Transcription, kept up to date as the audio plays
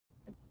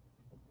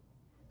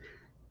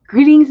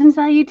Greetings and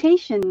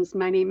salutations.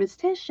 My name is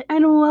Tish,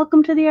 and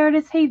welcome to the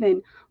Artist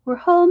Haven, where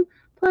home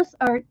plus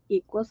art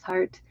equals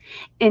heart.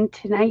 And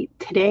today,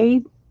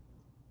 today's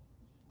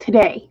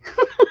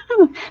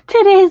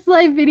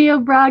live video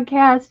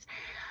broadcast,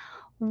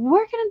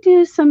 we're going to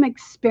do some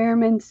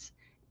experiments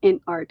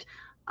in art.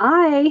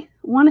 I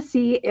want to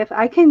see if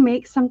I can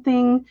make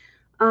something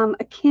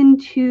akin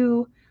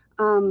to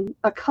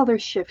a color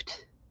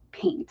shift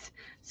paint.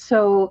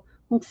 So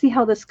we'll see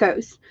how this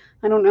goes.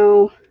 I don't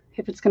know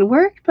if it's going to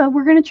work, but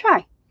we're going to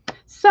try.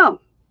 So,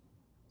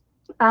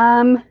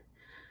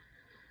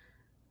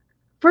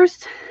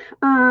 first,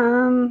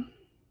 I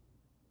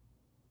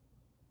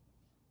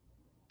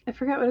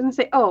forgot what I was going to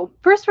say. Oh,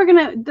 first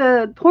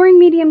the pouring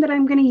medium that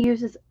I'm going to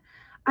use is,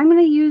 I'm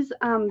going to use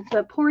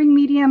the pouring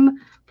medium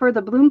for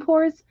the bloom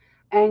pours,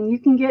 and you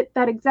can get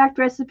that exact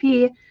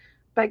recipe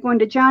by going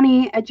to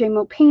Johnny at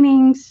JMO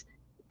Paintings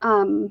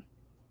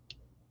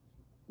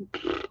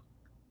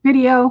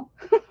video.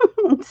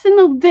 It's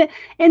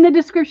in the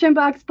description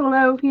box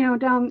below,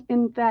 down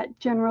in that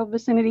general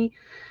vicinity.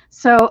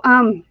 So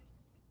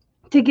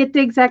to get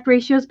the exact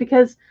ratios,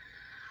 because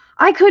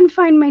I couldn't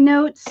find my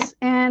notes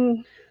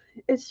and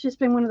it's just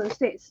been one of those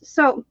days.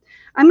 So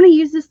I'm going to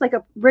use this like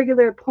a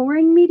regular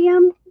pouring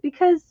medium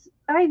because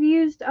I've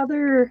used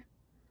other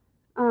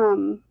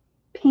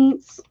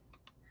paints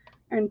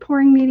and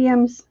pouring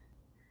mediums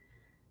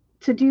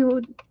to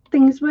do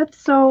things with.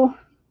 So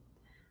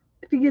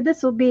I figured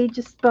this will be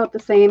just about the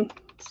same.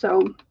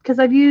 So, because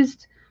I've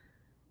used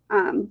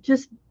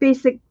just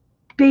basic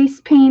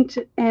base paint,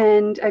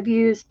 and I've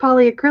used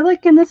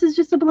polyacrylic, and this is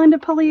just a blend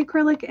of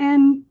polyacrylic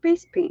and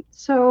base paint.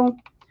 So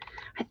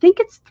I think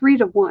it's 3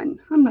 to 1.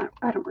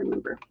 I don't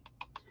remember.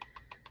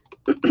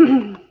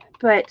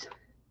 But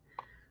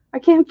I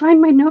can't find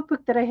my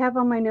notebook that I have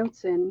all my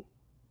notes in.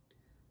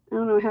 I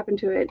don't know what happened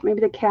to it. Maybe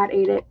the cat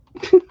ate it.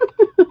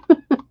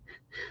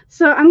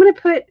 So I'm going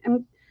to put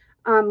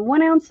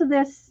 1 ounce of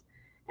this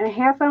and a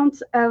half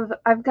ounce of,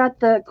 I've got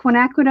the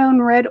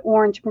quinacridone red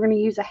orange. We're going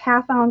to use a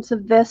half ounce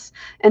of this,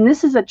 and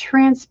this is a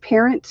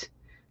transparent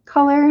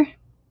color.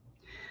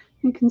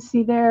 You can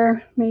see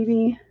there,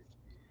 maybe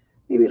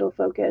it'll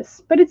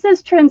focus, but it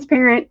says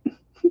transparent.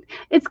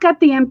 It's got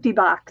the empty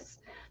box.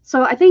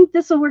 So I think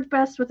this will work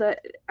best with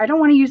I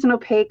don't want to use an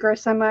opaque or a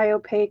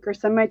semi-opaque or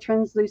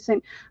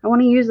semi-translucent. I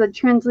want to use a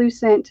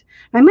translucent.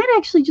 I might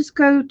actually just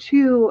go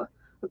to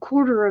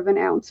 1/4 of an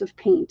ounce of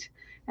paint,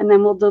 and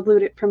then we'll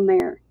dilute it from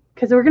there,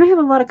 because we're going to have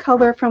a lot of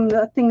color from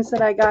the things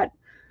that I got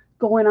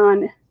going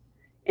on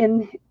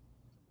going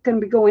to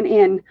be going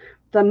in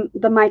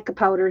the mica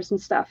powders and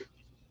stuff.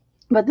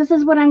 But this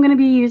is what I'm going to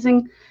be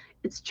using.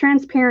 It's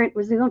transparent. It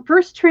was the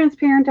first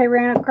transparent I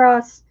ran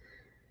across.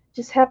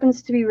 Just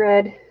happens to be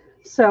red.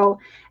 So,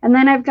 and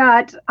then I've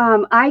got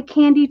eye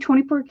candy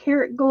 24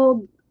 karat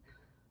gold,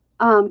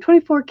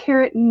 24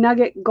 karat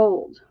nugget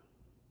gold.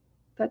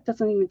 That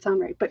doesn't even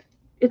sound right, but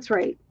it's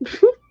right.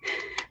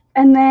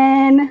 And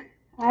then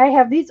I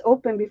have these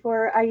open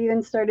before I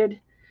even started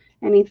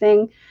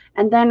anything.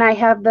 And then I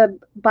have the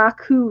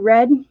Baku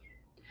red,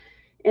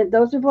 and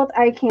those are both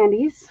eye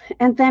candies.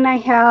 And then I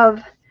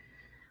have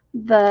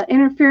the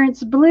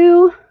interference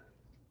blue,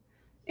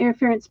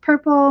 interference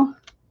purple,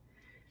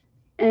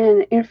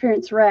 and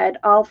interference red,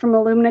 all from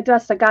Alumina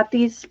Dust. I got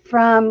these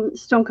from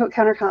Stone Coat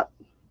Countertop.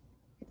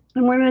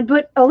 And we're going to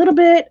put a little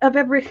bit of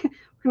every,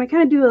 we're going to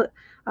kind of do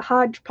a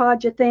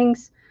hodgepodge of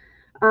things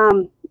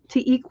to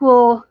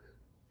equal,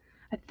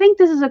 I think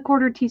this is a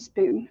 1/4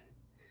 teaspoon.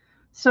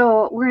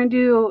 So we're going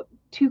to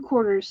do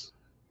 2/4.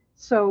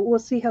 So we'll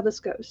see how this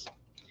goes.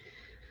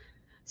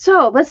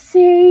 So let's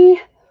see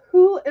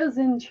who is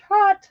in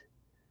chat.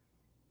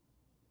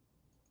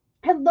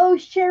 Hello,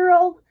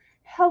 Cheryl.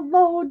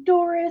 Hello,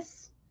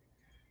 Doris.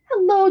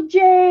 Hello,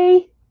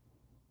 Jay.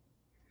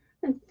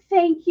 And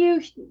thank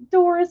you,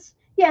 Doris.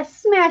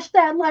 Yes, smash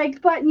that like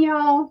button,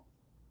 y'all.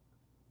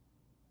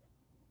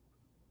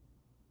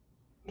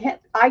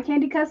 Eye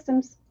Candy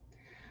Customs.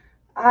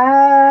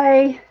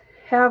 I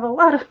have a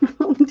lot of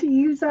them to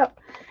use up,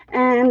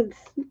 and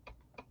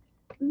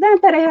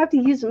not that I have to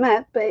use them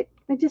up, but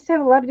I just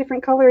have a lot of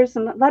different colors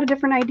and a lot of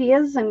different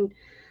ideas, and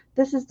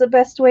this is the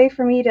best way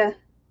for me to,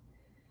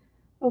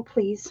 oh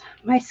please,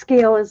 my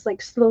scale is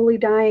like slowly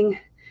dying.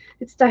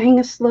 It's dying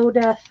a slow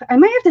death. I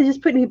might have to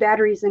just put new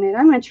batteries in it.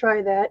 I'm going to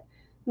try that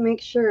and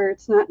make sure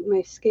it's not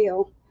my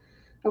scale.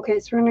 Okay,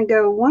 so we're going to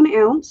go 1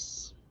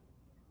 ounce.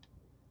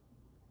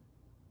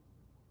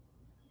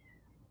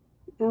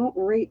 Oh,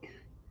 Ray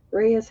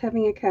is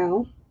having a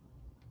cow.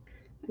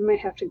 I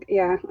might have to,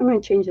 yeah, I'm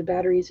going to change the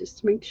batteries just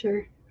to make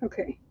sure.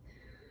 Okay,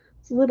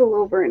 it's a little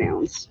over 1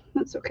 ounce.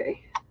 That's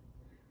okay.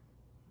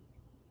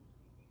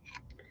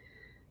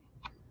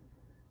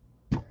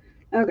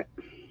 Okay.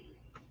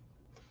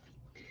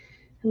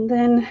 And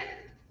then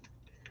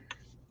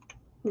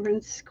we're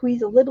going to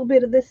squeeze a little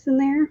bit of this in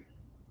there.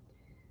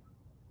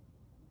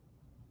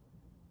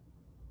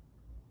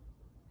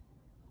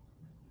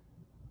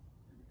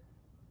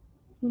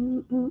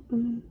 Come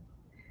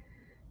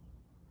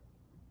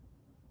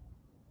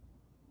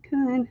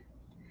on.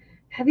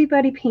 Heavy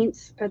body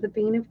paints are the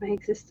bane of my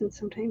existence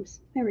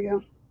sometimes. There we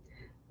go.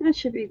 That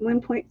should be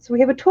 1 point. So we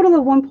have a total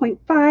of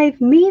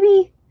 1.5,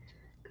 maybe?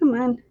 Come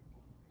on.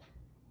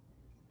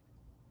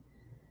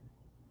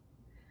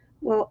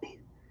 Well,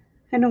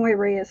 I know why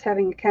Ray is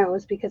having a cow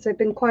is because I've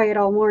been quiet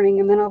all morning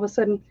and then all of a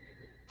sudden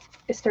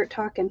I start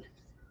talking.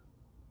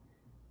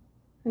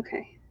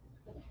 Okay.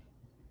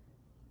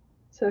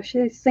 So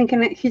she's thinking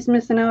that she's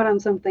missing out on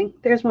something.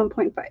 There's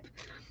 1.5.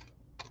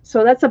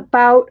 So that's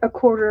about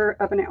 1/4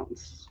 of an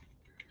ounce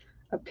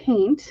of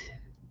paint.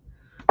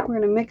 We're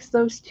going to mix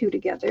those two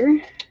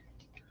together.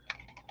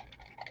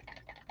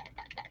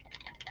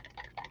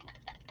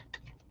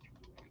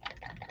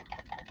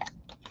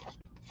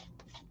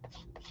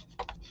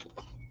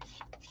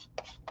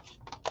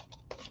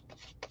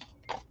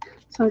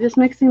 So I'm just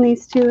mixing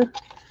these two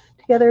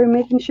together and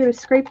making sure to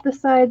scrape the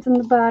sides and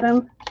the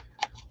bottom.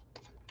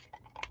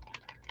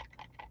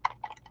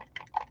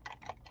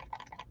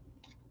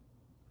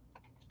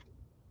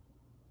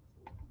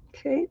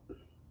 Okay,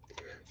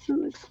 that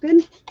looks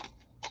good.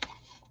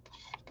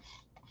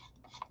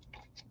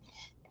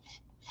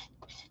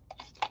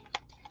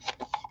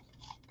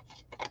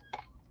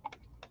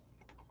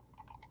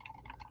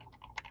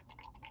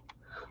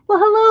 Well,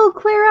 hello,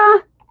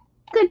 Clara.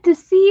 Good to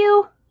see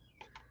you.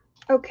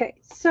 Okay,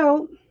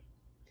 so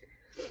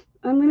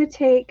I'm going to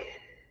take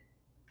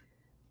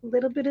a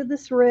little bit of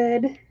this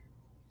red.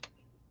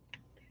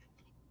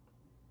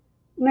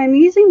 And I'm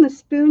using the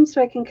spoon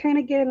so I can kind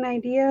of get an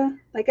idea.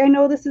 Like I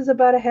know this is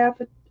about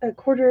a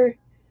quarter,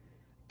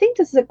 I think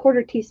this is a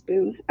 1/4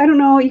 teaspoon. I don't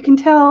know. You can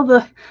tell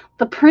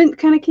the print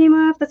kind of came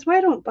off. That's why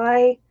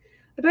I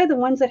buy the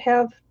ones that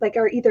have like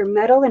are either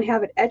metal and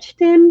have it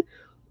etched in,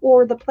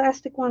 or the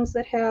plastic ones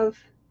that have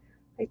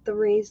like the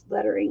raised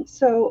lettering.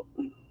 So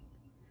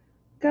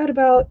got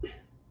about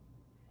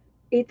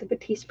 1/8 of a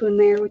teaspoon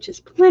there, which is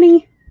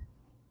plenty,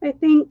 I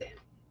think.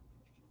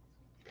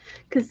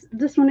 Because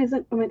this one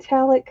isn't a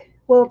metallic.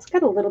 Well, it's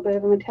got a little bit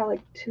of a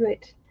metallic to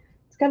it.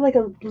 It's got like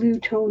a blue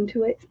tone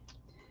to it.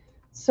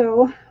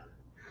 So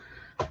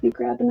let me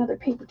grab another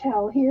paper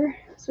towel here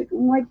so we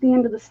can wipe the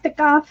end of the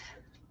stick off.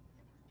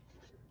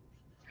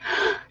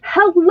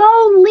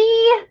 Hello,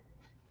 Lee.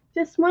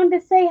 Just wanted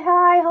to say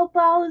hi. Hope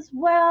all is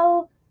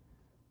well.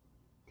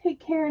 Take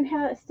care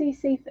and stay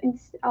safe. And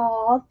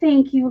oh,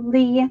 thank you,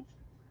 Lee.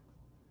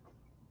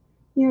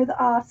 You're the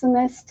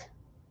awesomest.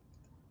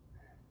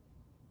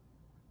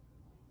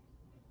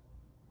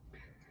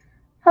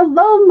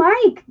 Hello,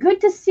 Mike.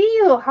 Good to see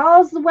you.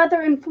 How's the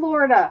weather in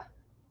Florida?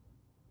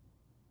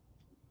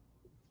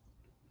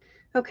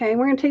 Okay,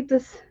 we're going to take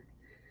this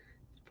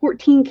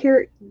 14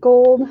 karat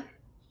gold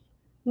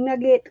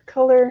nugget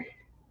color.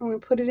 I'm going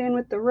to put it in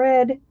with the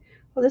red.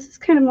 Well, this is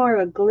kind of more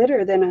of a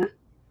glitter than a...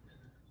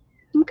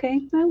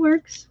 Okay, that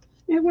works.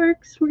 It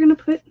works. We're going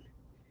to put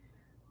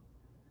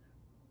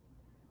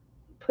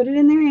it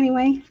in there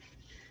anyway.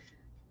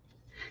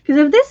 Because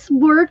if this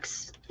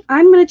works,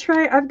 I'm going to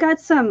try... I've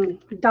got some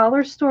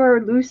dollar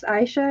store loose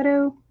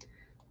eyeshadow.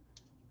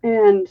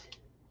 And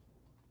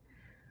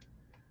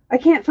I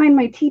can't find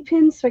my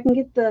T-pin so I can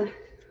get the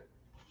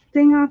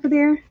thing off of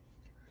there.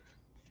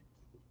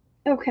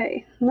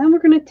 Okay, and then we're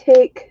going to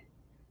take...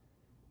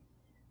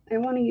 I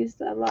want to use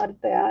a lot of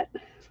that.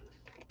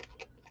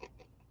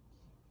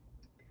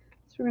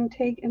 So we're going to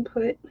take and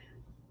put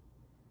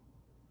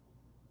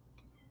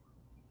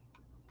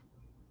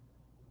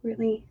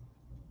really...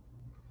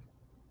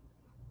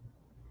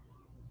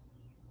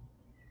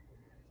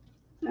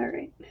 All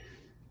right.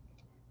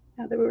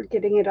 Now that we're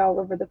getting it all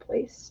over the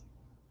place.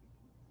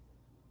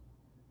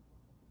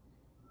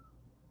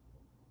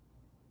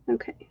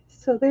 Okay,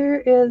 so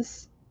there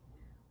is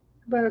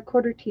about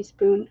 1/4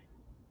 teaspoon.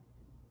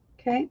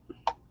 Okay,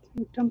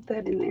 dump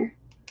that in there.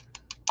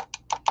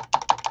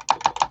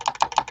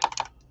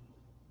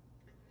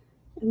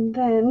 And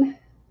then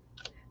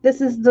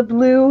this is the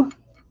blue.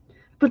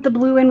 Put the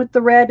blue in with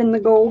the red and the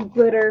gold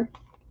glitter.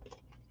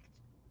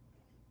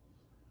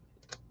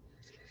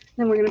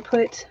 Then we're going to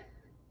put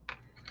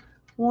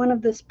one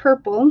of this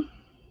purple.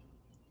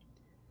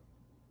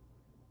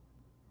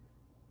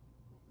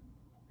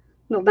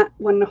 No, not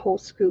one whole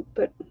scoop,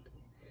 but,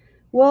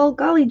 well,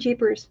 golly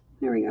jeepers.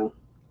 There we go.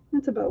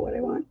 That's about what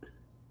I want.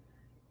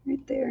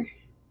 Right there.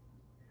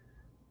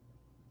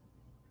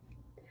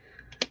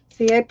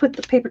 See, I put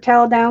the paper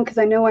towel down because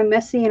I know I'm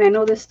messy and I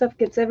know this stuff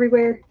gets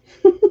everywhere.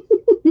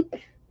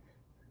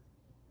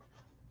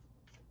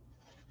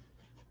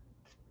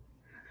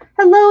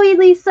 Hello,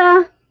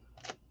 Elisa.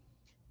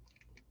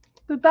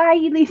 Goodbye,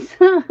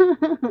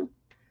 Elisa.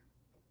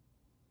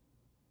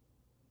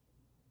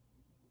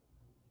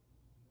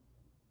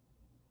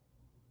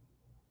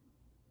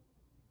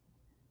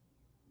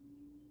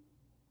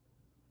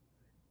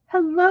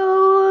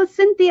 Hello,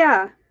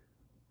 Cynthia.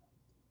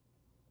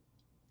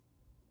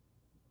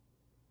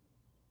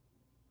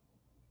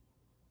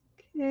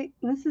 Okay,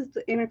 this is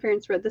the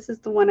interference red. This is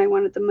the one I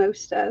wanted the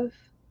most of.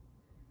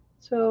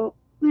 So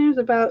there's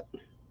about,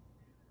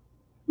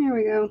 there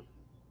we go.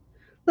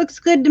 Looks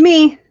good to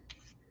me.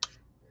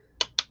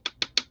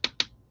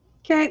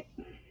 Okay.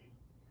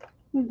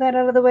 Move that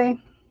out of the way.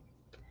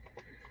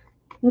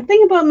 The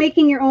thing about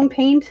making your own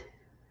paint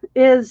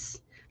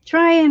is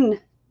try and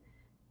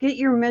get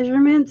your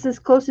measurements as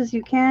close as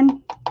you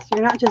can, so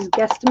you're not just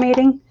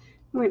guesstimating.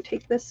 I'm going to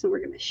take this and we're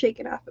going to shake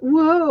it off.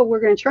 Whoa, we're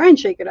going to try and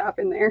shake it off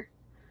in there.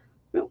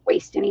 Don't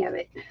waste any of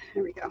it.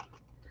 There we go.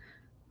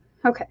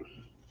 Okay.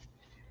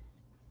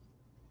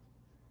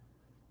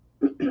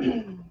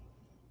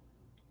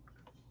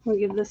 We'll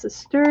give this a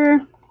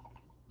stir.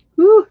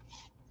 Woo.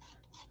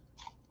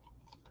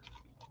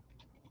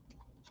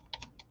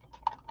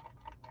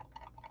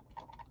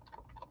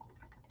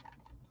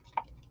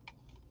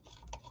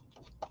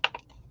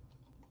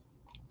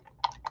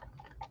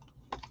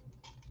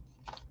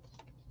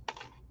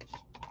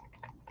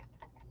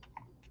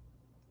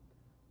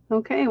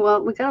 Okay,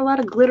 well, we got a lot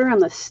of glitter on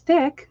the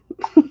stick.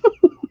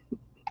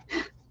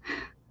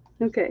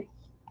 Okay,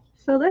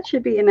 so that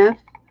should be enough.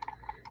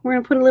 We're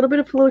going to put a little bit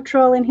of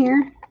Floetrol in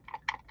here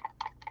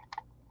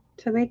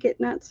to make it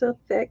not so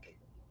thick.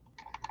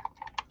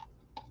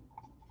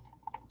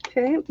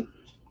 Okay.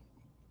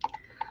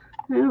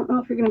 I don't know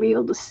if you're going to be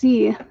able to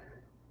see.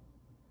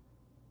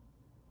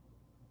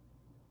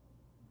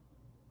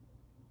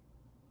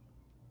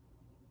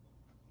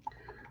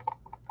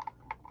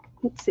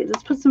 Let's see,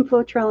 let's put some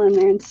Floetrol in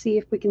there and see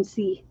if we can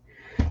see.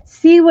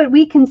 See what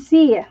we can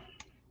see.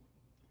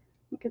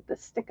 Get the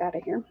stick out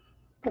of here.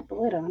 Put the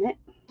lid on it.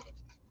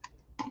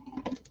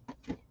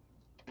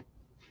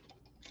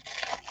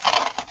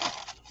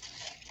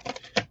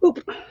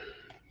 Oop. I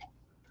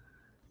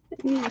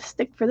need a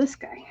stick for this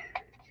guy.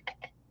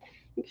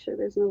 Make sure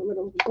there's no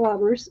little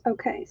globbers.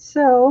 Okay,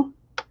 so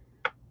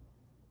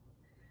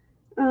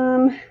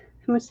I'm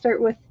going to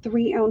start with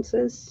 3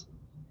 ounces.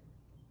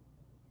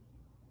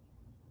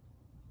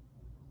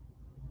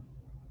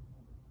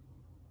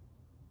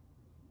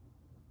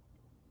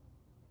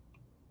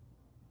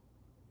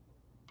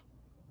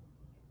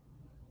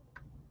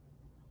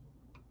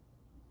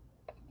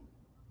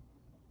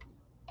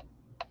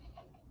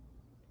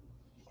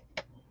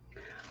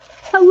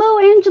 Hello,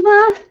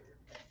 Angela.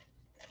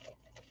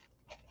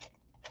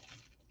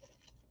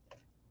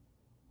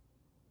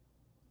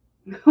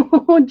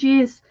 Oh,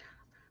 geez.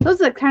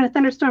 Those are the kind of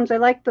thunderstorms I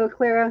like, though,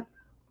 Clara.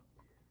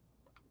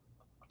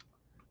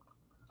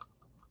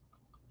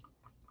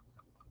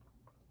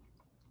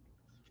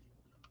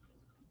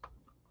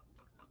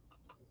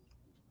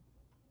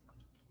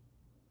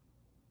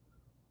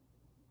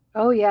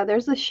 Oh, yeah,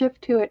 there's a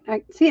shift to it.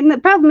 I see, and the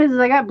problem is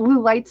I got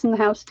blue lights in the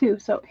house, too.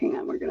 So hang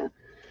on, we're going to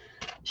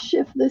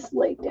shift this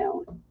light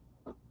down.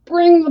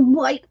 Bring the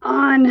light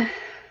on.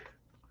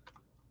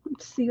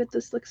 Let's see what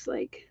this looks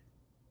like.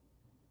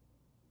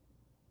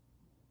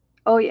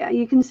 Oh, yeah,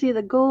 you can see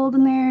the gold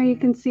in there. You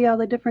can see all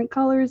the different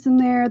colors in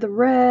there, the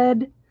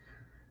red.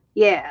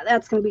 Yeah,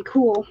 that's going to be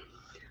cool,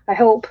 I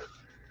hope.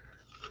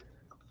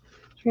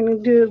 We're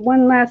going to do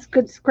one last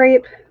good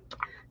scrape.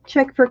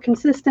 Check for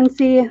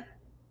consistency.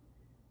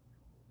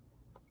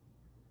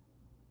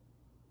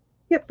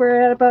 Yep,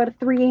 we're at about a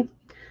 3.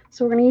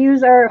 So we're going to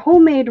use our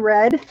homemade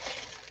red.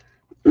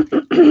 I'm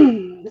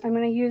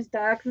going to use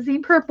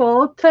Doxy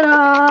Purple.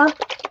 Ta-da!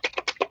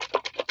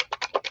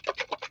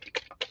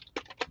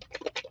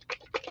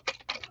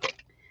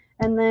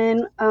 And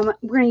then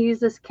we're going to use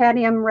this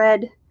cadmium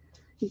red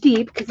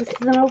deep because this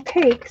is an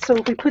opaque. So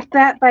if we put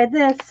that by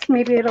this,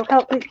 maybe it'll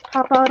help it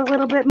pop out a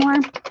little bit more.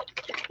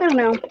 I don't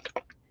know.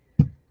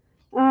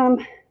 I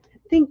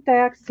think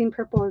dioxazine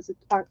purple is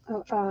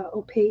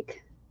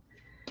opaque.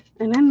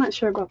 And I'm not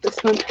sure about this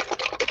one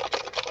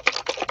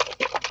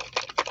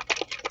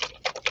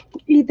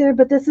either,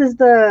 but this is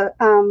the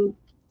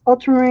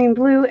ultramarine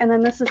blue, and then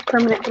this is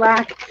permanent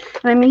black.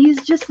 And I'm going to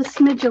use just a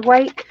smidge of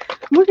white.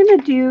 And we're going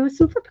to do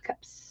some flip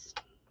cups.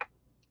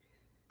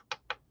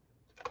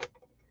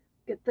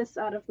 Get this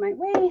out of my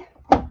way.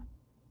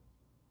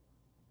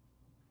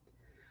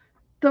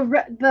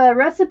 The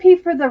recipe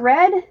for the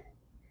red,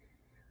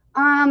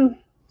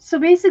 so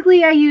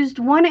basically I used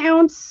 1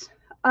 ounce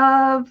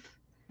of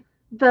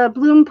the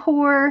Bloom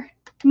Pour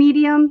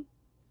medium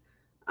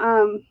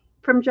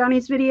from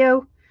Johnny's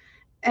video,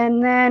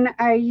 and then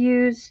I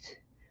used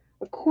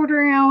a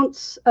 1/4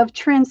 ounce of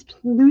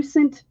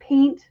translucent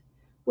paint,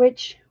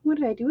 which, what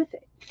did I do with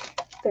it?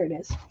 There it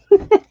is.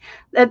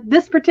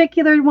 This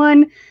particular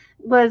one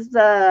was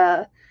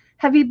the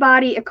heavy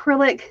body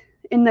acrylic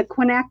in the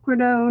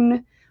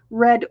quinacridone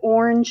red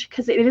orange,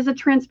 because it is a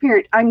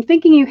transparent. I'm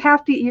thinking you're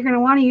going to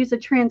want to use a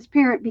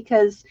transparent,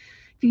 because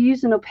if you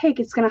use an opaque,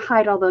 it's going to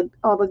hide all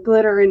the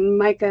glitter and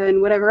mica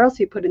and whatever else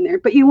you put in there.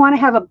 But you want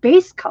to have a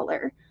base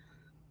color,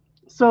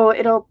 so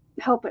it'll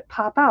help it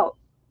pop out.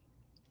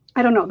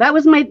 I don't know.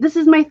 This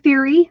is my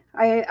theory.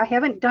 I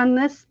haven't done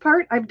this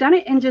part. I've done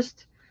it in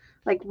just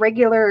like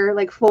regular,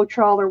 like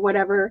Floetrol or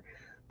whatever,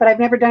 but I've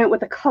never done it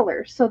with a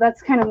color. So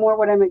that's kind of more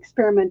what I'm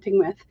experimenting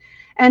with.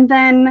 And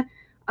then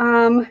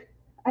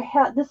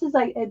this is,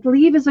 I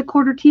believe, is a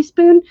 1/4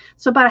 teaspoon.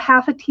 So about a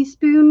 1/2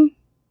 teaspoon.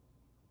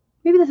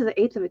 Maybe this is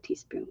 1/8 of a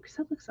teaspoon, because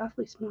that looks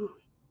awfully small.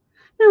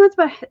 No, that's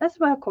about a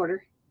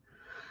 1/4.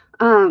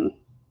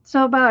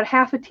 So about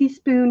 1/2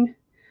 teaspoon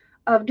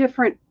of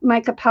different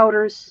mica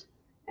powders,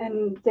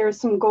 and there's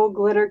some gold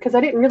glitter because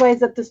I didn't realize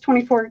that this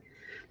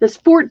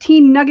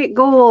 14 nugget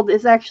gold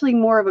is actually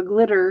more of a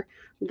glitter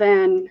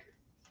than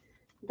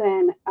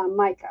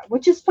mica,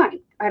 which is fine.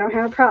 I don't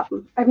have a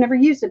problem. I've never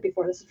used it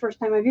before. This is the first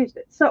time I've used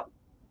it. So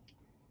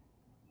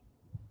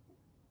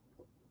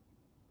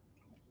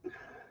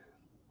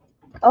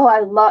oh, I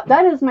love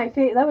that. Is my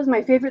favorite. That was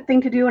my favorite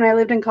thing to do when I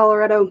lived in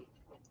Colorado.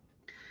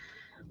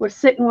 Was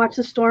sit and watch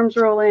the storms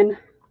roll in.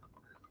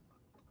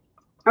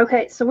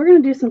 Okay, so we're gonna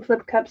do some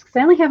flip cups because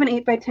I only have an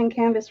 8x10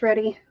 canvas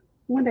ready.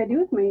 What did I do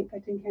with my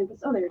 8x10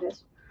 canvas? Oh, there it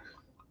is.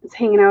 It's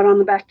hanging out on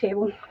the back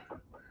table.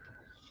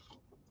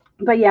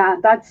 But yeah,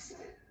 that's.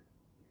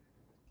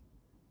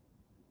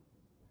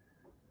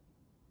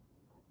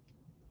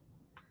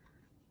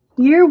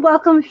 You're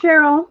welcome,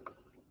 Cheryl.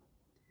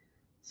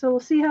 So we'll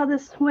see how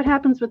what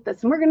happens with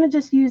this. And we're gonna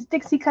just use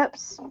Dixie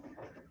cups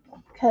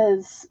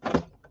because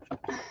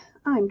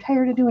I'm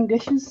tired of doing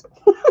dishes.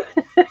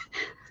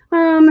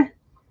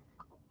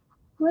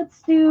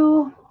 Let's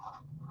do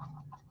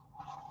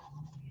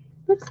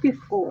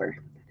 4.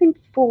 I think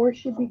 4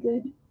 should be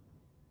good.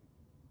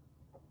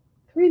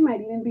 3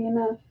 might even be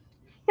enough.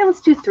 Yeah,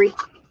 let's do 3.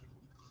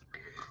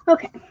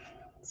 Okay,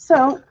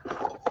 so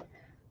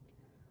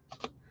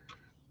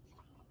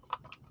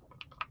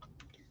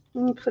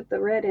I'm gonna put the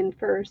red in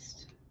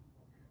first.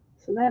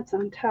 So that's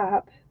on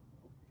top.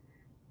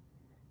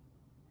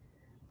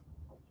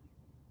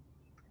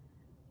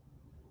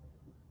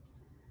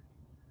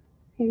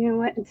 And you know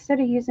what? Instead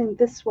of using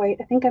this white,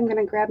 I think I'm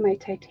gonna grab my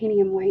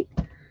titanium white.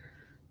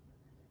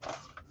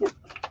 Yep.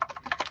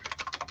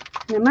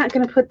 And I'm not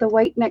gonna put the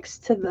white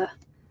next to the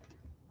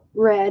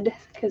red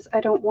because I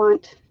don't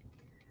want.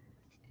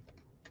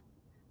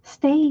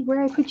 Stay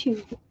where I put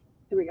you.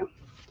 There we go.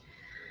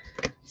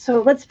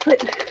 So let's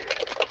put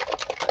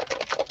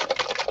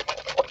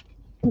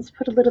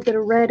a little bit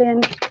of red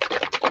in.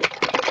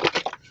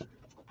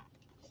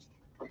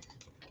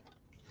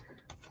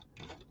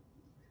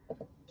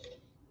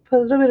 Put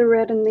a little bit of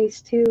red in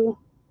these two.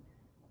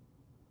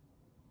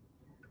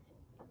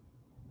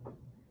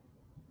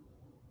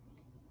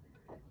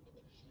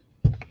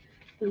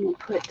 And we'll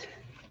put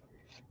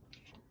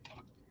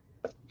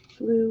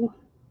blue.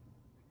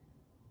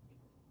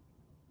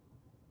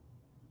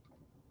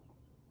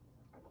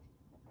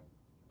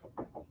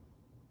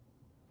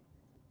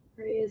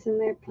 Ray is in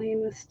there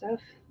playing with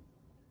stuff.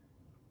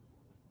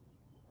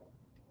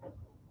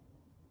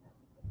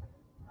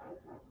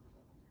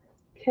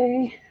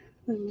 Okay,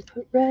 then we'll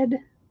put red.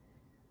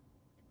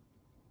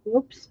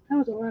 Whoops, that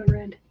was a lot of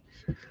red.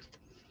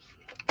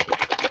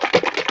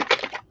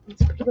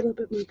 Let's put a little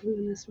bit more blue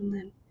in this one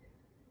then.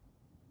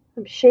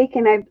 I'm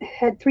shaking. I've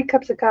had 3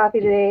 cups of coffee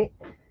today,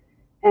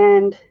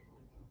 and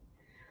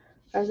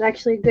I was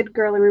actually a good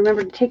girl and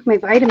remembered to take my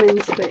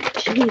vitamins, but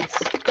jeez.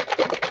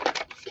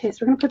 Okay, so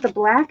we're going to put the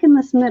black in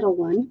this middle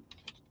one, and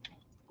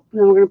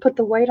then we're going to put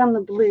the white on the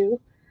blue.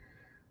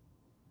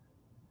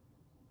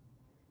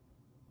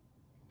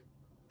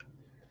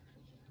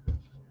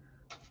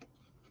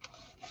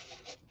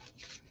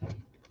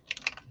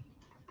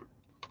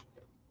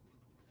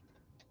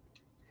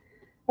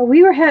 Oh,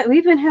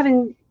 we've been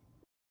having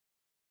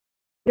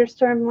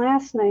thunderstorm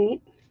last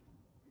night.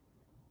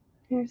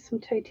 Here's some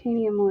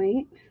titanium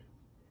white.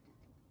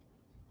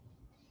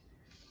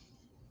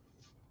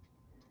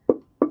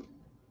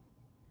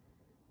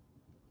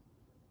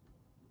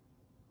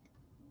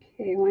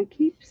 Okay, I want to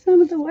keep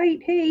some of the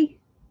white. Hey,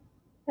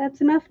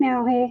 that's enough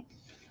now. Hey,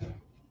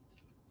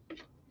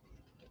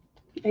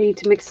 I need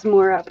to mix some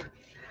more up.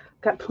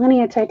 Got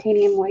plenty of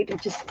titanium white. I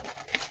just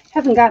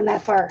haven't gotten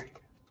that far.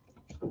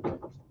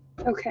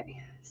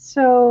 Okay,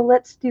 so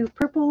let's do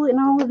purple in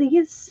all of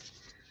these.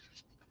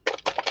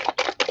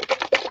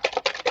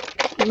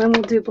 And then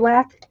we'll do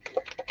black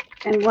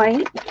and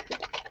white.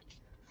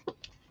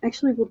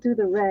 Actually, we'll do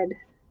the red.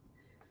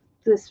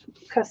 This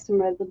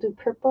custom red. We'll do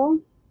purple.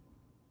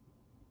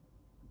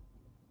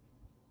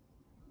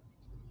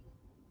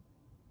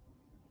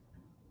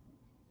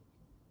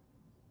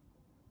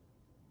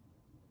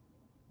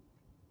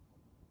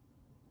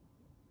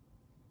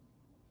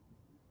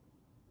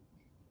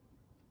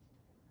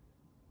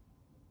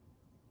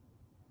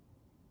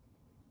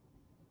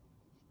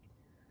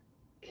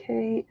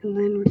 Okay, and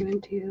then we're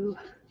going to do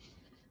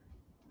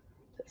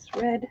this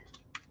red.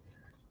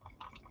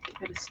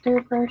 Gotta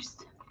stir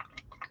first.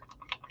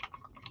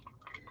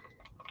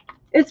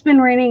 It's been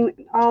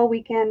raining all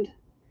weekend,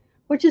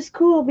 which is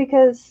cool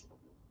because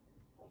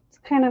it's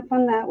kind of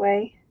fun that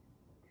way.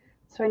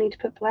 So I need to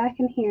put black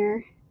in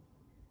here.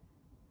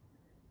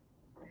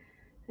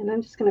 And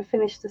I'm just going to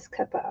finish this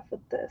cup off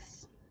with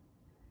this.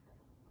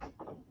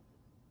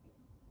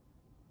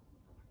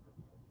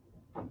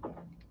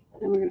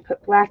 And we're going to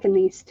put black in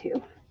these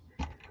two.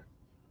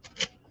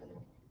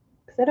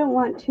 Because I don't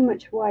want too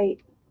much white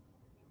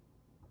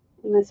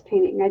in this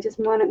painting. I just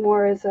want it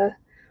more as a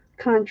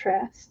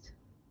contrast.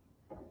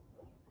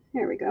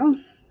 There we go.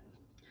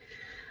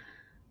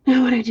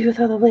 Now what do I do with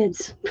all the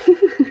lids?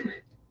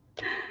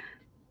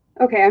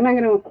 Okay, I'm not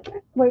going to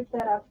wipe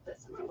that off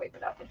this I'm going to wipe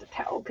it out with the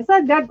towel because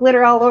I've got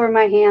glitter all over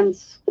my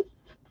hands.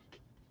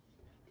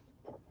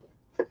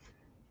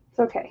 It's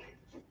okay.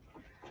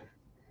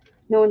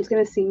 No one's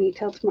going to see me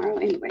till tomorrow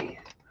anyway.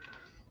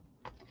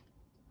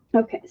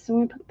 Okay, so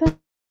I'm going to put that.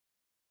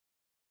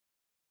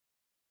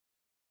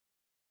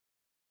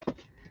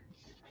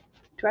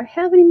 Do I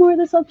have any more of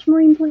this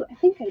ultramarine blue? I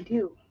think I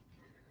do.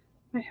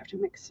 Might have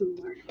to mix some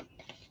more.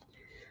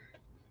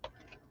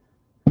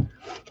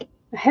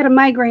 I had a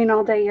migraine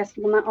all day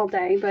yesterday. Well, not all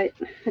day, but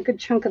a good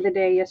chunk of the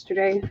day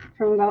yesterday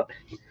from about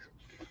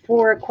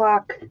 4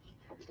 o'clock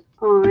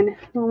on,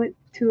 only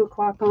 2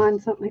 o'clock on,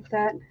 something like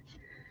that.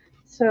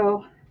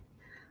 So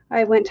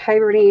I went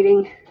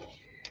hibernating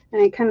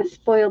and I kind of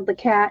spoiled the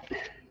cat.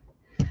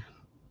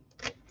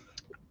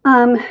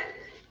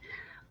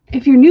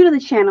 If you're new to the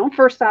channel,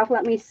 first off,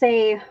 let me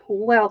say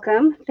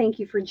welcome. Thank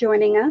you for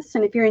joining us.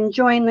 And if you're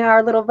enjoying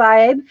our little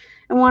vibe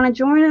and want to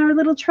join our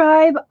little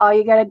tribe, all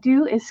you got to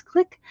do is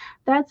click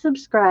that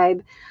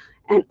subscribe.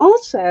 And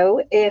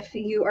also, if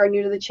you are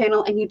new to the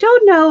channel and you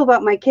don't know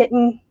about my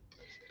kitten,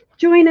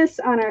 join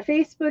us on our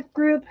Facebook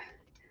group.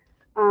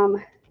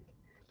 The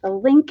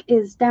link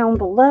is down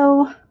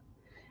below.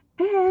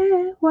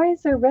 Why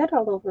is there red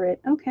all over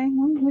it? Okay,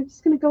 well, we're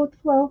just going to go with the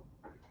flow.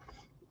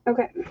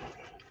 Okay.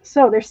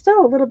 So there's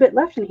still a little bit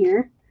left in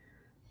here.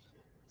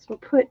 So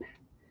we'll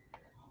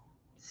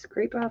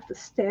scrape off the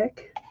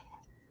stick.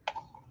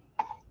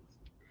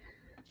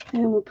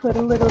 And we'll put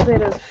a little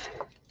bit of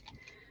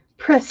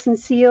press and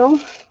seal,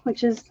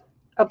 which is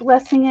a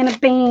blessing and a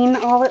bane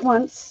all at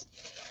once.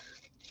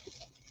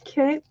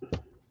 Okay.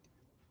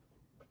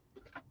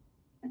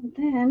 And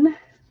then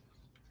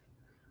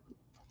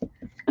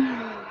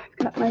I've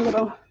got my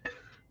little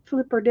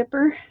flipper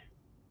dipper.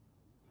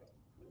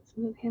 Let's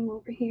move him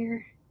over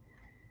here.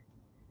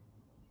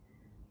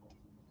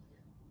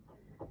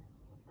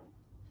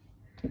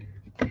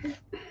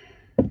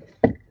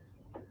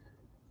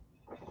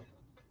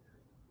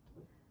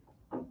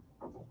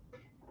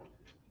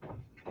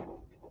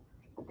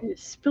 I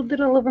just spilled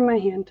it all over my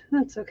hand.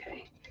 That's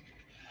okay.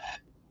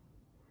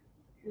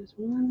 Here's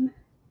one.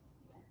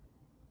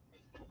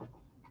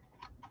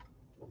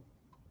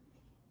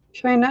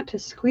 Try not to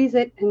squeeze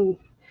it, and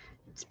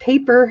it's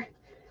paper.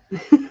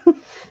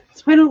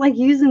 So I don't like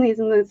using these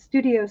in the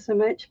studio so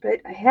much,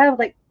 but I have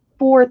like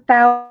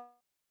 4,000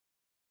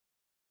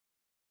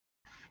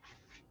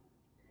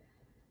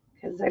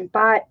 because I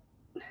bought,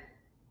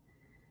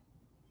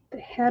 they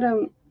had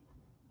them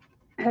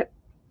at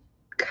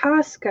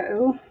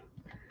Costco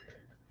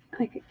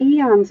like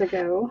eons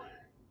ago,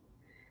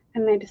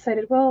 and I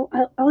decided, well,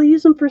 I'll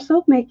use them for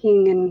soap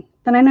making, and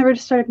then I never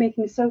started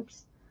making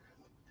soaps.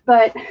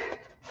 But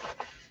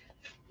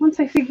once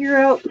I figure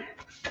out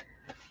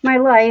my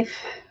life,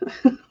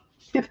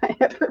 if I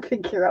ever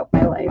figure out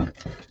my life,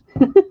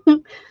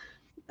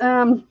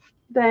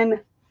 then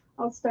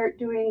I'll start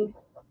doing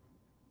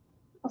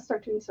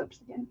soaps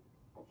again,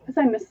 because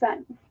I miss that.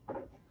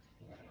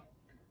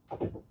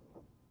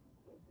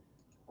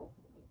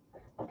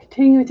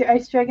 Continuing with your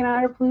Ice Dragon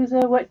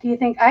Otterpalooza, what do you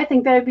think? I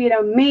think that would be an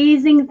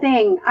amazing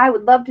thing. I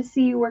would love to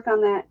see you work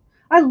on that.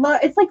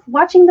 It's like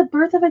watching the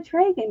birth of a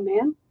dragon,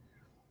 man.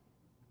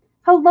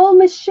 Hello,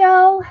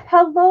 Michelle.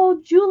 Hello,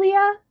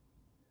 Julia.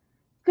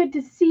 Good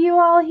to see you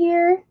all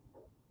here.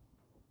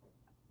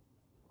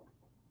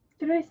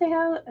 Did I say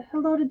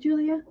hello to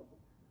Julia?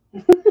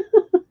 I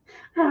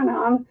don't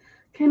know. I'm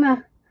kind of...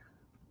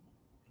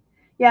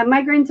 Yeah,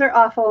 migraines are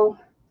awful.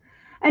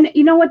 And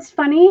you know what's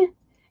funny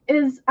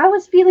is I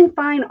was feeling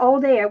fine all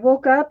day. I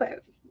woke up,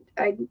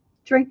 I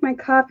drank my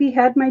coffee,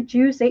 had my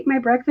juice, ate my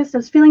breakfast. I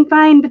was feeling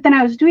fine, but then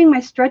I was doing my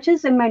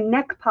stretches and my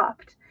neck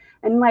popped.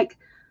 And like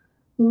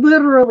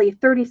literally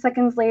 30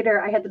 seconds later,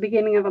 I had the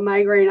beginning of a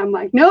migraine. I'm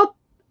like, nope,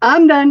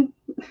 I'm done.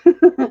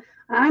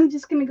 I'm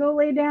just going to go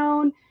lay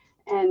down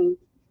and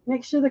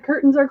make sure the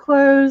curtains are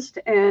closed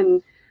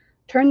and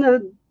turn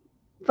the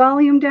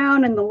volume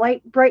down and the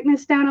light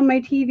brightness down on my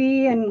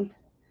TV and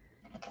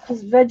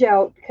just veg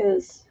out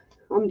because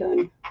I'm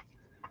done.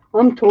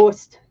 I'm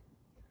toast.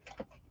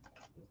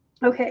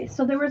 Okay,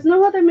 so there was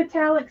no other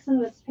metallics in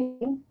this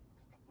painting.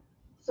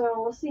 So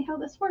we'll see how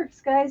this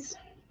works, guys.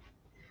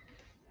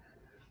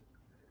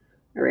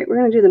 All right, we're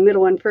going to do the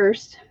middle one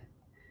first.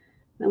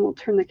 Then we'll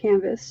turn the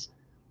canvas.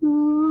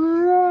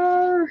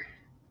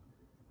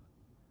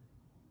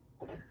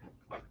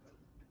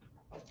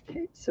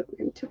 Okay, so we're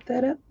going to tip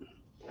that up.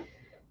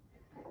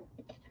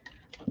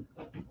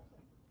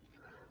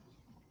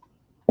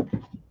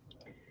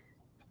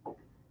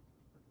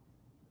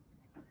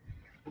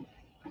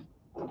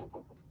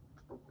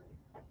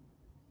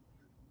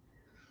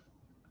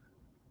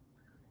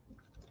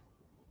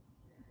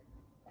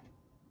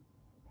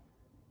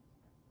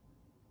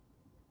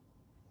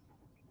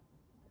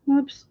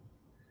 Whoops.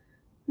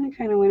 That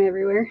kind of went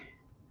everywhere.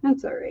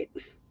 That's all right.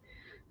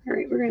 All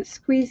right, we're going to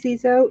squeeze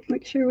these out.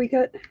 Make sure we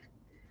got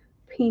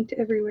paint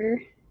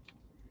everywhere.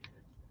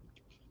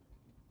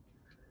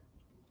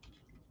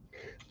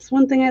 It's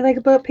one thing I like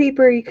about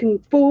paper. You can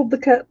fold the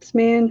cups,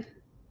 man.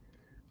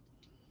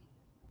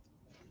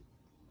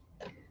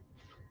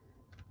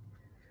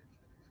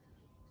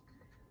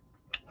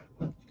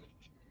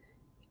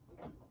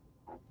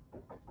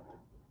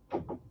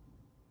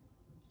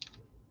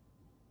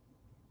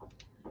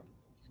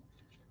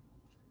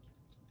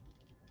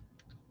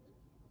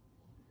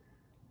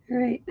 All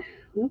right,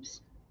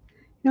 oops.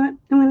 You know what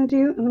I'm going to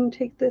do? I'm going to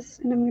take this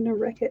and I'm going to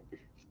wreck it.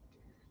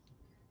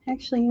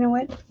 Actually, you know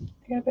what?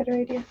 I got a better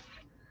idea.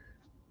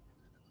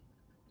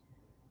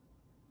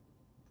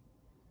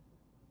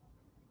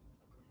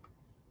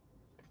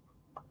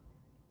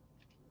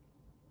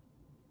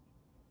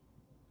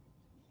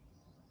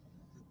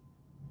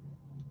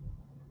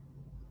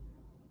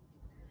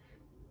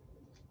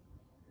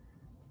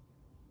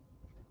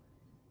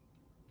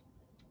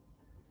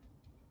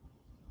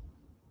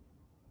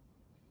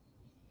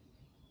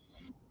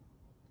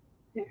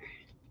 There.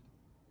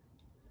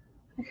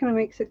 That kind of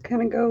makes it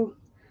kind of go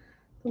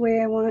the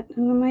way I want.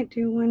 And I might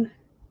do one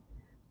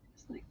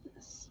just like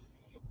this.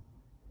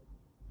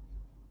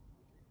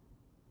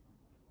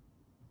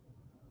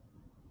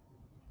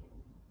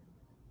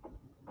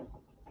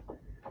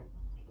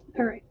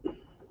 All right.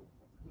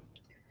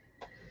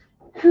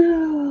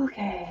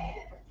 Okay.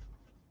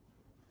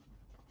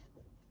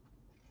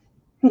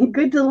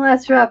 Good to the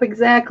last drop,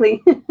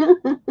 exactly.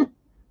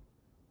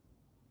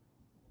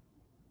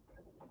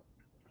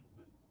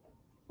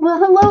 Well,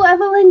 hello,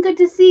 Evelyn. Good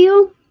to see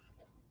you.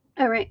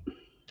 All right.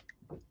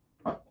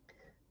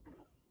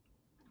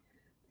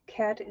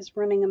 Cat is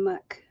running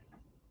amok.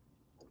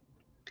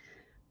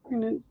 We're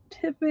going to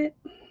tip it.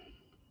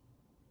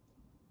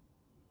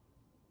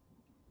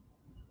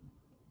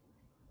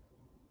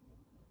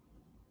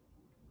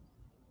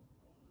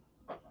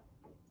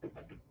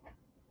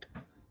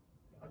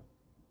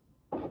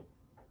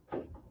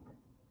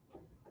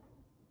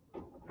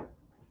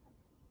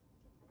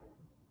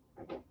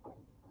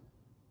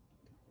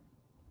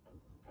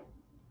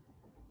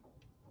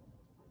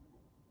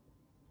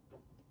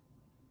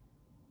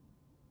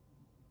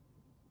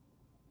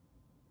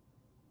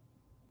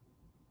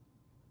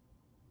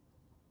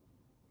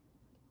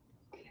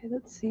 Okay,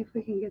 let's see if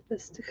we can get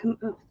this to come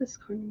off this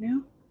corner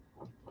now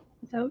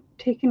without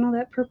taking all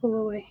that purple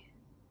away.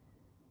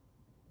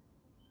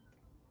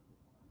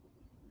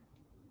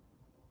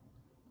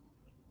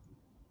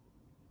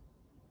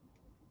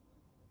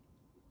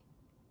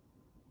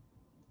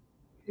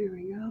 There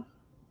we go.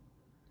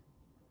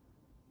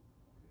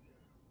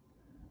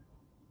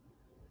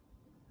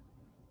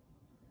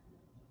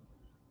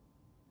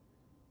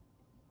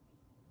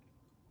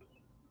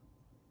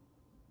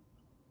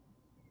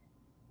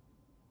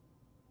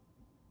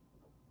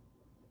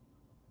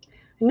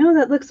 I know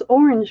that looks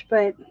orange,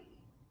 but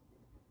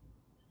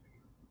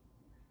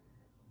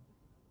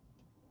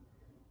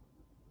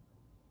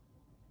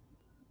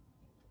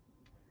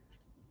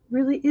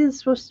really is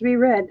supposed to be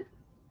red.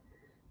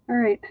 All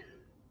right.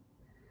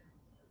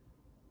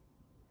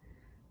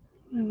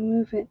 I'll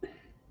move it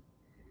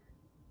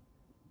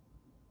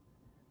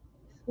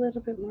just a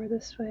little bit more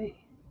this way.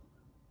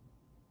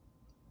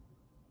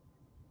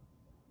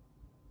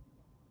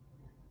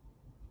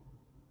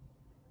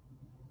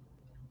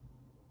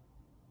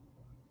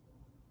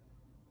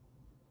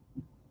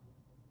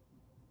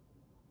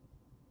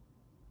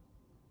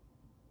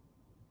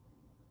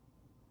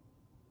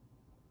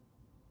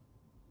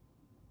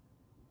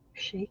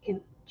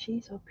 Shaking.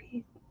 Jeez, oh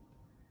Pete.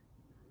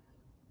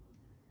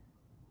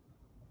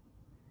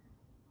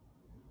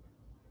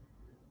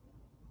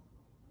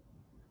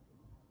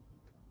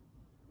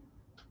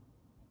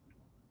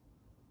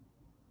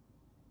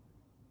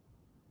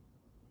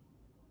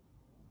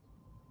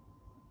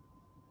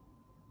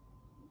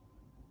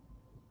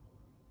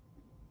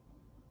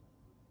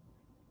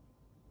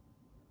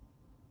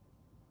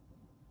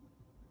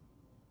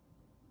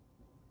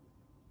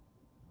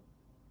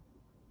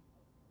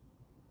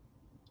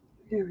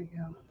 There we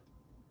go.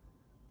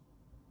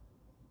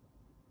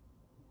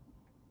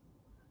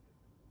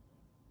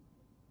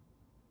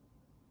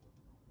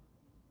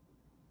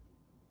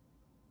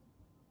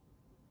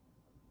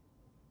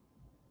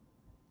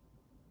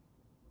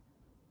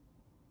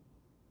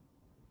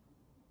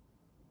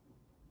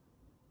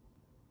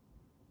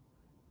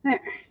 There. I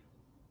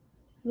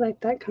like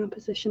that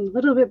composition a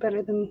little bit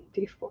better than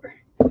before.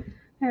 All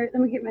right,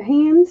 let me get my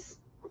hands.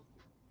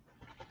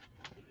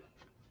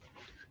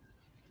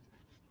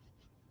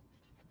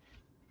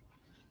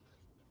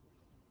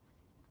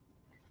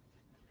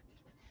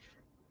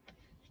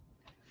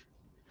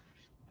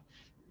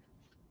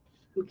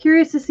 I'm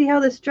curious to see how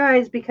this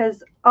dries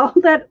because all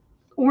that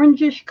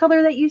orangish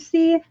color that you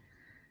see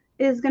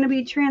is going to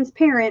be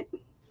transparent.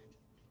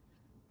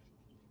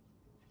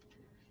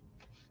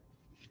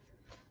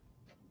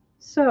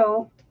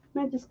 So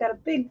I just got a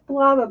big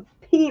blob of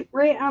paint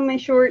right on my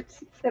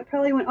shorts that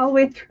probably went all the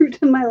way through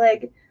to my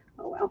leg.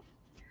 Oh well.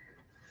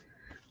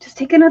 Just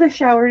take another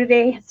shower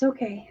today. It's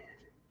okay.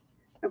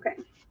 Okay.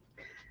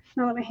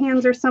 Now that my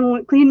hands are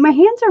somewhat clean. My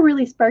hands are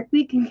really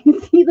sparkly. Can you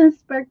see the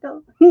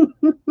sparkle?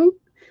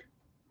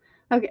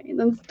 Okay,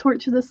 let's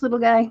torch this little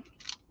guy.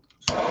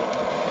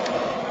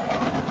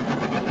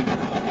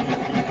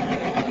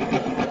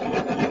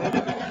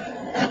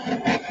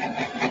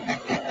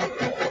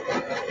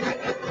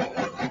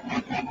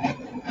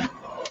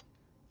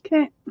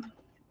 Okay.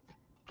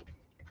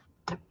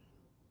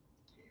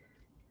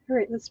 All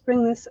right, let's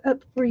bring this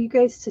up for you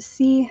guys to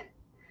see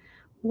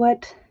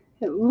what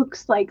it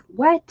looks like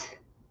wet.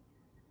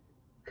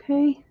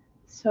 Okay,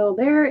 so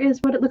there is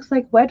what it looks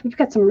like wet. We've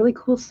got some really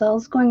cool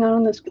cells going on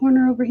in this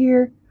corner over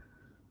here.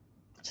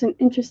 It's an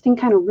interesting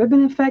kind of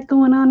ribbon effect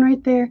going on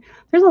right there.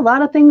 There's a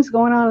lot of things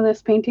going on in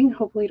this painting.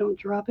 Hopefully I don't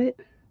drop it.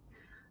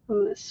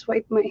 I'm going to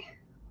swipe my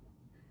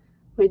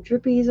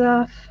drippies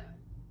off.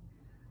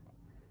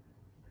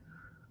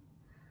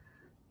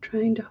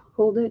 Trying to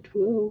hold it.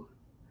 Whoa.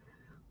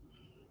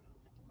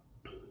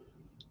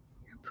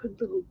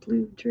 Put little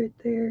blues right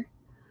there.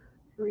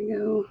 There we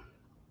go.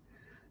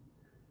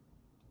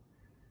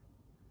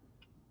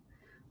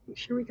 Make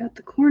sure we got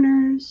the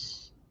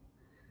corners.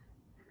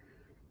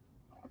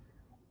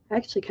 I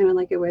actually kind of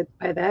like it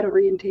by that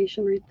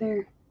orientation right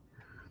there.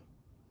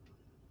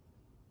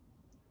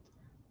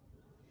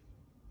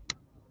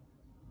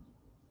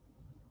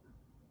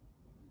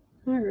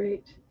 All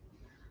right,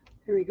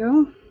 there we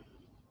go.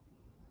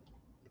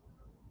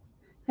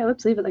 Yeah,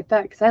 let's leave it like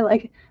that because I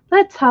like it.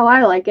 That's how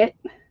I like it.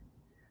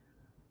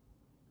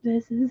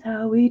 This is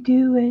how we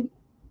do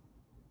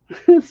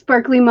it.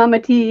 Sparkly Mama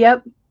Tea,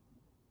 yep.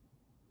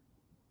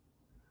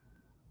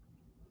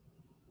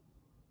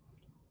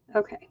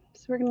 Okay,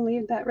 so we're gonna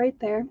leave that right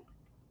there.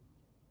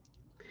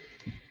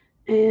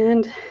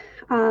 And,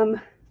 oh,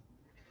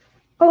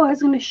 I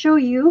was gonna show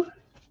you,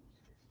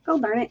 oh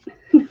darn it,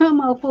 now I'm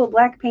all full of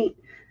black paint.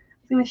 I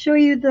was gonna show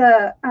you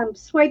the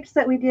swipes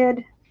that we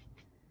did.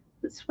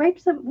 The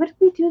swipes of, what did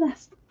we do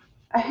last?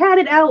 I had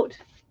it out.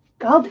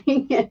 God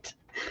dang it.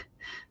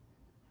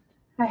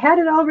 I had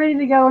it all ready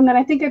to go, and then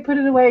I think I put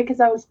it away because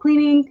I was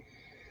cleaning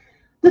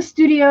the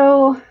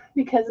studio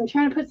because I'm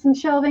trying to put some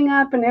shelving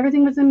up and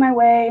everything was in my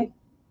way.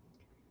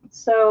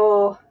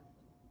 So,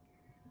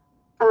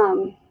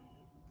 let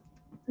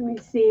me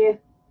see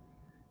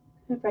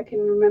if I can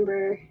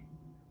remember.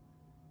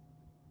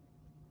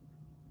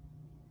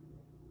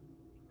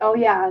 Oh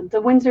yeah,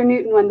 the Winsor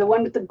Newton one, the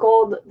one with the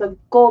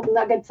gold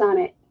nuggets on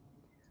it.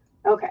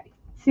 Okay,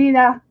 see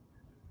that?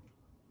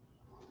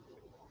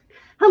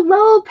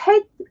 Hello,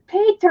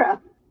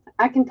 Petra.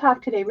 I can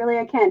talk today, really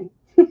I can.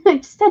 I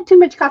just had too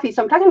much coffee,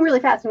 so I'm talking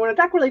really fast. And when I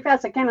talk really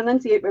fast, I can't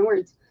enunciate my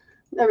words.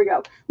 There we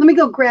go. Let me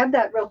go grab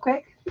that real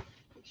quick.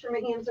 Make sure my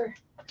hands are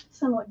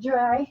somewhat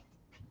dry.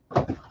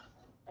 That's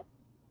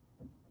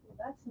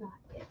not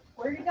it.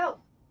 Where'd it go?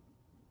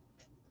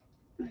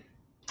 That's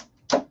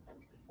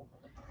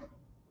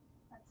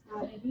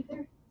not it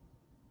either.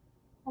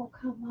 Oh,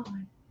 come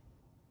on.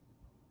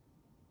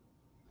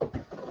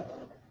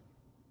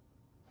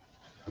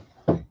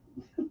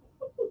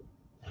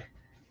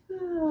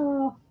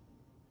 Oh.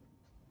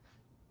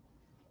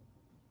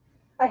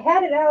 I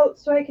had it out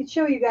so I could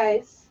show you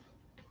guys.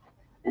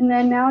 And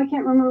then now I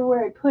can't remember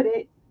where I put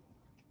it.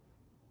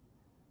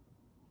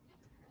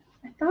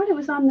 I thought it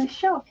was on the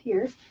shelf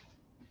here.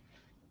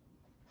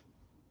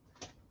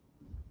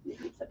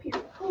 Maybe it's up here.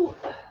 Oh,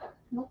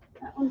 nope,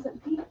 that one's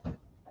empty.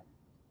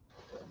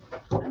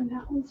 And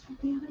that one's from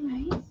the other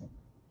night.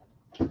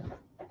 It's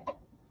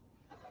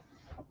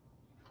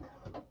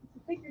a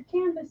bigger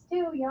canvas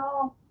too,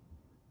 y'all.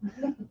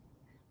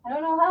 I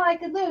don't know how I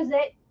could lose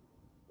it.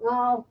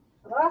 Well,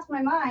 I lost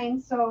my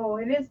mind, so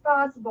it is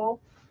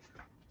possible.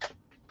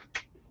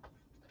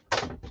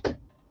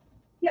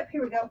 Yep,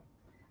 here we go.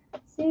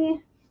 See?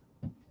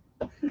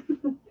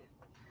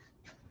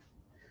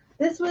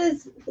 This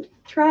was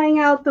trying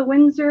out the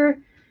Winsor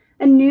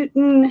and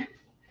Newton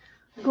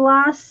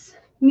gloss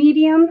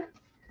medium,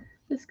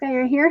 this guy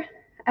right here,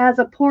 as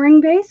a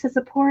pouring base, as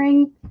a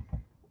pouring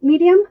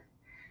medium.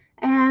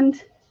 And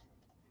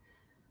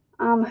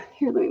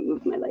here, let me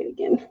move my light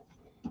again.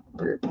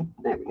 There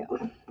we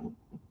go.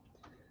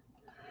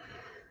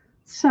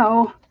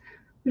 So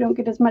we don't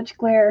get as much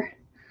glare.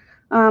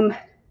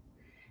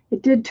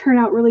 It did turn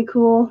out really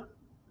cool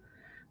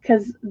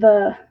because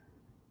the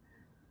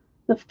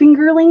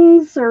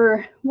fingerlings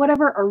or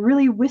whatever are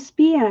really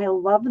wispy, and I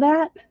love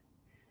that.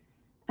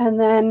 And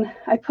then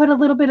I put a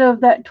little bit of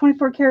that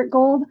 24 karat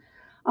gold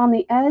on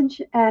the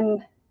edge,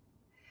 and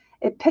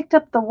it picked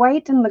up the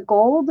white and the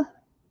gold.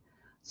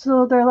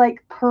 So they're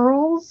like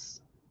pearls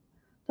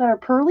that are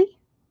pearly.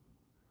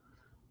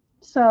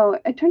 So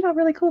it turned out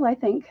really cool, I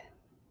think.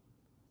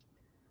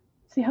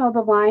 See how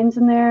the lines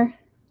in there?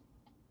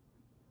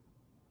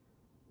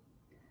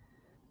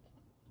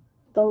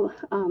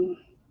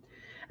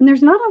 And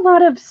there's not a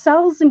lot of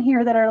cells in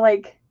here that are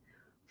like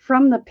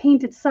from the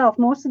paint itself.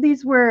 Most of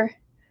these were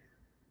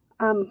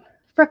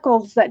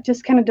freckles that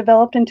just kind of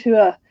developed into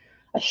a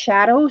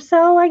shadow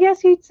cell, I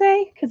guess you'd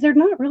say, because they're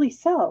not really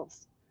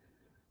cells.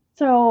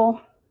 So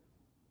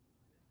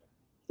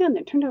yeah, and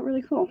it turned out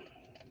really cool.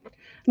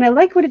 And I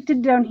like what it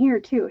did down here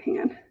too. Hang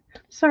on.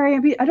 Sorry,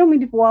 I don't mean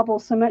to wobble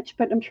so much,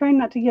 but I'm trying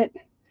not to get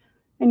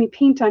any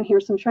paint on here,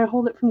 so I'm trying to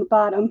hold it from the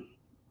bottom.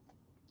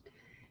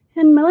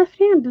 And my left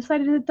hand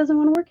decided it doesn't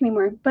want to work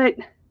anymore. But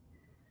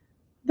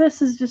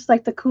this is just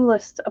like the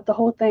coolest of the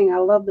whole thing. I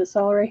love this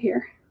all right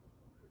here.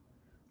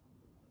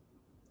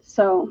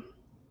 So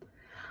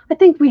I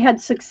think we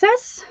had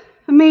success.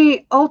 I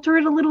may alter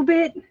it a little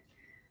bit.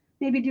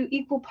 Maybe do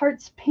equal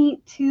parts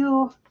paint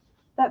to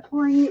that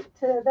pouring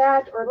to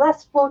that, or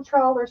less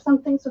Floetrol or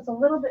something, so it's a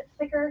little bit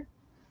thicker.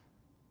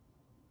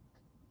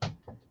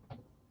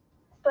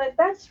 But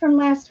that's from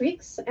last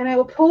week's, and I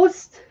will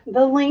post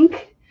the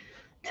link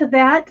to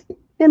that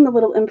in the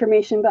little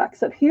information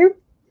box up here.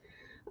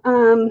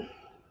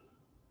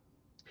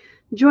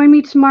 Join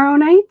me tomorrow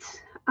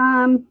night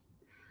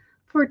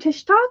for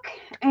Tish Talk,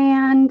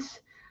 and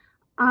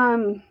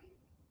there's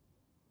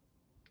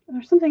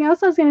something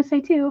else I was going to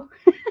say too.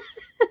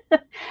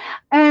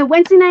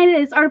 Wednesday night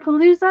is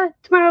Artapalooza.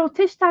 Tomorrow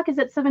Tish Talk is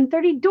at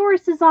 7:30.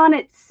 Doris is on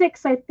at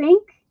 6, I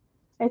think.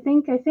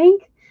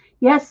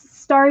 Yes,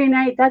 Starry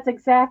Night. That's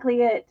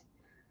exactly it.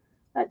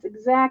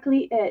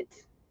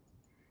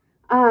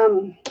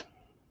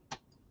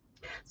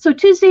 So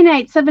Tuesday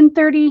night,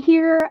 7:30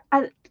 here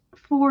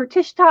for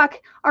Tish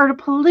Talk.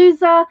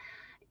 Artapalooza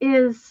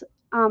is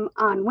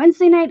on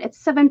Wednesday night at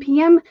 7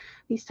 p.m.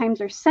 These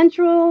times are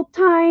Central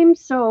Time,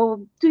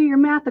 so do your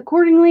math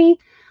accordingly.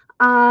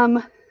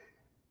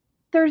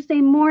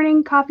 Thursday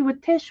morning, Coffee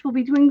with Tish. We'll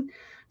be doing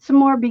some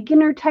more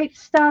beginner type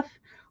stuff,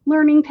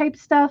 learning type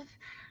stuff.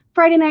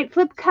 Friday night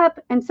Flip Cup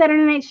and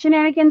Saturday night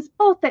Shenanigans,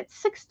 both at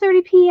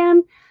 6:30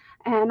 p.m.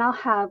 And I'll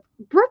have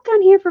Brooke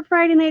on here for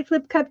Friday night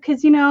Flip Cup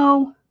because, you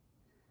know,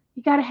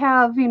 you got to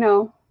have, you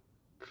know,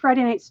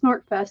 Friday night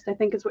Snort Fest, I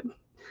think is what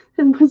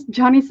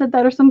Johnny said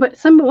that, or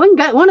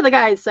one of the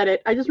guys said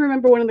it. I just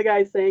remember one of the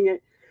guys saying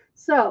it.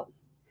 So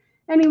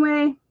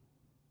anyway,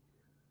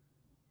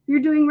 you're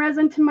doing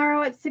resin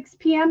tomorrow at 6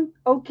 p.m.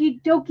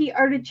 Okie dokie,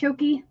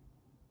 artichoke.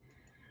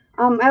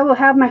 I will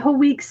have my whole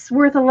week's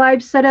worth of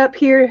live set up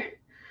here.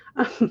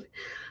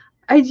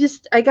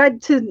 I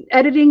got to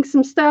editing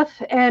some stuff,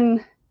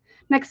 and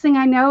next thing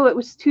I know, it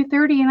was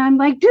 2:30, and I'm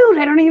like, dude,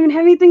 I don't even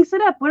have anything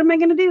set up. What am I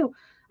going to do?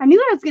 I knew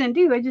what I was going to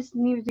do. I just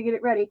needed to get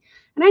it ready.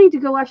 And I need to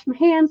go wash my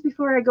hands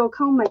before I go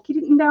calm my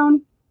kitten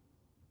down.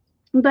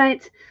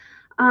 But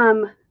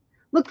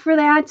look for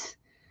that.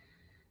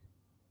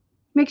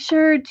 Make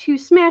sure to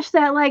smash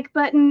that like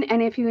button.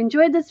 And if you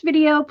enjoyed this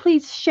video,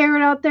 please share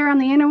it out there on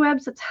the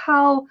interwebs. That's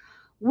how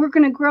we're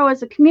going to grow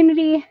as a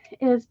community,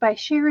 is by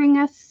sharing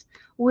us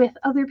with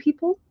other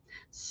people.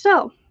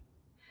 So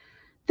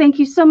thank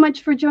you so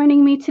much for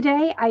joining me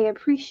today. I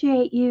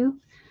appreciate you.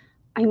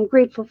 I'm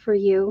grateful for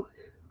you.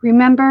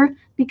 Remember,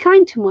 be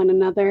kind to one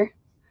another.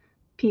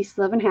 Peace,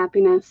 love, and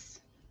happiness.